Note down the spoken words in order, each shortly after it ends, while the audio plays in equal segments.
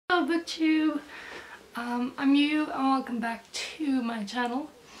Hello BookTube! I'm Yu and welcome back to my channel.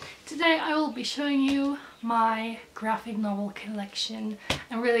 Today I will be showing you my graphic novel collection.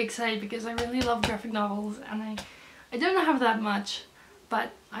 I'm really excited because I really love graphic novels and I don't have that much,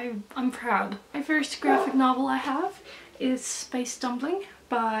 but I'm proud. My first graphic novel I have is Space Dumpling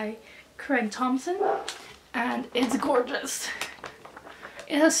by Craig Thompson, and it's gorgeous.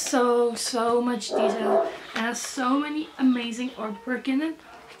 It has so much detail and has so many amazing artwork in it.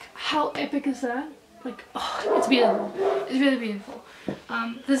 How epic is that? Like, oh, it's beautiful. It's really beautiful.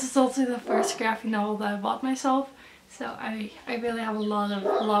 This is also the first graphic novel that I bought myself, so I really have a lot of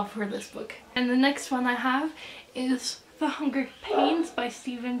love for this book. And the next one I have is The Hunger Pains by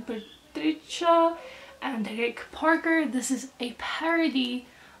Steven Petriccia and Rick Parker. This is a parody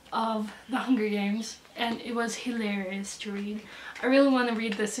of The Hunger Games and it was hilarious to read. I really want to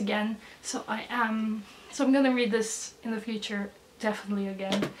read this again, so I'm gonna read this in the future. Definitely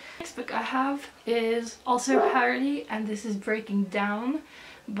again. Next book I have is also a parody, and this is Breaking Down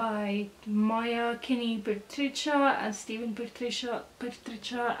by Maya Kinney Petriccia and Steven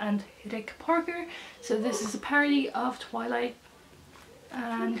Petriccia and Rick Parker. So this is a parody of Twilight,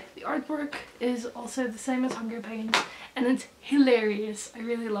 and the artwork is also the same as Hunger Pains, and it's hilarious. I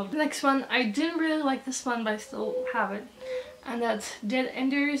really love it. The next one, I didn't really like this one, but I still have it. And that's Dead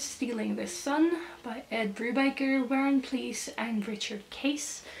Enders Stealing the Sun by Ed Brubaker, Warren Pleece and Richard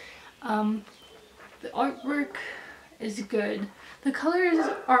Case. The artwork is good. The colors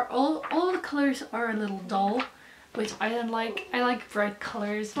are all the colors are a little dull, which I don't like. I like bright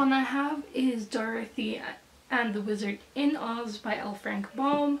colors. One I have is Dorothy and the Wizard in Oz by L. Frank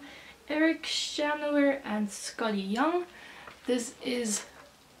Baum, Eric Shanower and Scotty Young. This is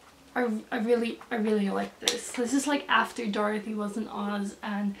I really like this. This is like after Dorothy was in Oz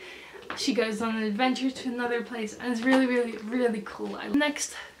and she goes on an adventure to another place, and it's really cool. The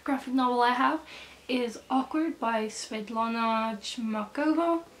next graphic novel I have is Awkward by Svetlana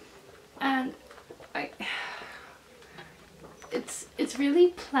Chmakova, and it's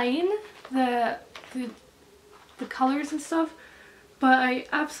really plain, the colors and stuff, but I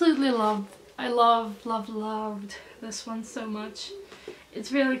absolutely loved this one so much. It's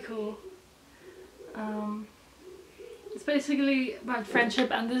really cool. It's basically about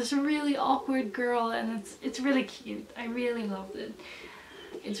friendship and this really awkward girl, and it's really cute. I really loved it.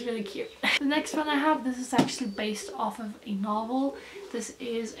 It's really cute. The next one I have, this is actually based off of a novel. This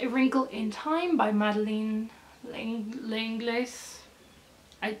is A Wrinkle in Time by Madeleine L'Ingles.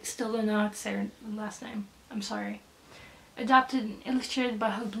 I still don't know how to say her last name. I'm sorry. Adapted and illustrated by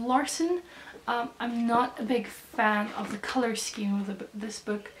Hope Larson. I'm not a big fan of the color scheme of this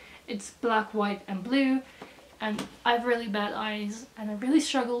book. It's black, white and blue, and I have really bad eyes and I really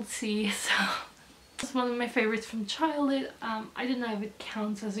struggle to see, so it's one of my favorites from childhood. I don't know if it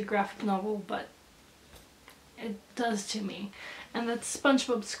counts as a graphic novel, but it does to me. And that's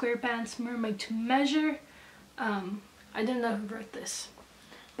SpongeBob SquarePants Mermaid to Measure. I don't know who wrote this,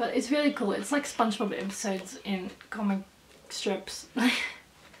 but it's really cool. It's like SpongeBob episodes in comic strips.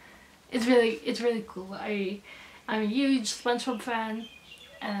 It's really cool. I'm a huge SpongeBob fan,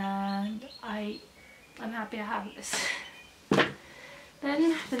 and I'm happy I have this.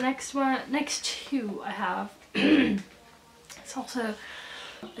 Then the next two I have, it's also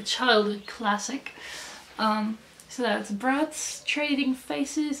a childhood classic. So that's Bratz Trading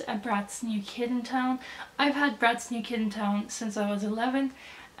Faces and Bratz New Kid in Town. I've had Bratz New Kid in Town since I was 11.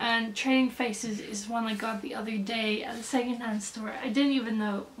 And Trading Faces is one I got the other day at a secondhand store. I didn't even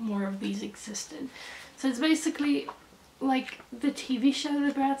know more of these existed. So it's basically like the TV show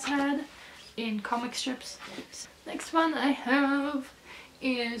that Bratz had in comic strips. Next one I have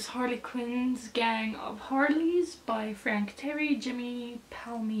is Harley Quinn's Gang of Harleys by Frank Terry, Jimmy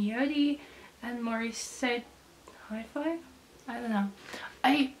Palmiotti and Maurice Hi-Fi? I don't know.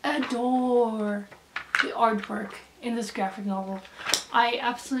 I adore the artwork in this graphic novel. I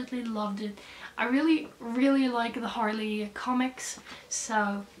absolutely loved it. I really like the Harley comics,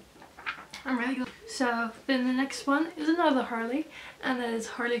 so I'm really good. So then the next one is another Harley, and that is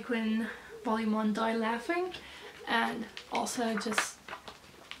Harley Quinn Volume 1 Die Laughing, and also just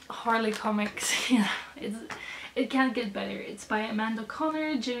Harley comics. Yeah, it can't get better. It's by Amanda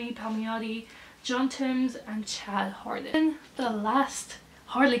Connor, Jimmy Palmiotti, John Timms and Chad Hardin. The last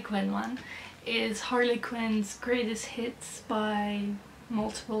Harley Quinn one is Harley Quinn's Greatest Hits by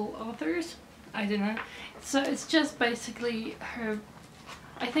multiple authors. I don't know. So it's just basically her,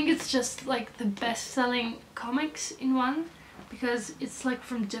 I think it's just like the best-selling comics in one, because it's like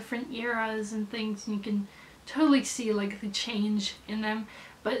from different eras and things, and you can totally see like the change in them.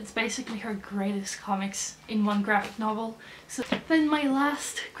 but it's basically her greatest comics in one graphic novel. So then my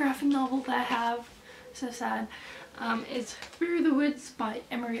last graphic novel that I have, so sad, is Through the Woods by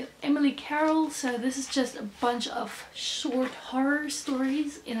Emily Carroll. So this is just a bunch of short horror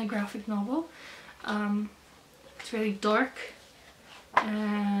stories in a graphic novel. It's really dark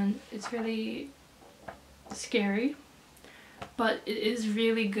and it's really scary, but it is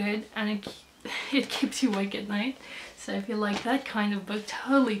really good, and it keeps you awake at night. So if you like that kind of book,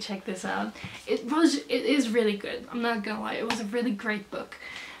 totally check this out. It is really good, I'm not gonna lie. It was a really great book,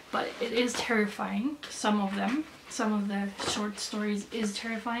 but it is terrifying. Some of the short stories is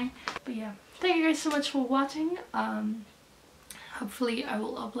terrifying. But yeah, thank you guys so much for watching. Hopefully I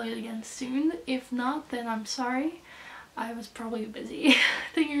will upload again soon. If not, then I'm sorry. I was probably busy.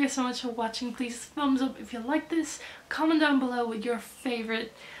 Thank you guys so much for watching. Please thumbs up if you like this. Comment down below what your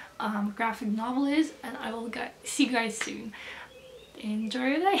favorite graphic novel is, and I will see you guys soon. Enjoy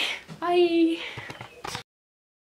your day. Bye!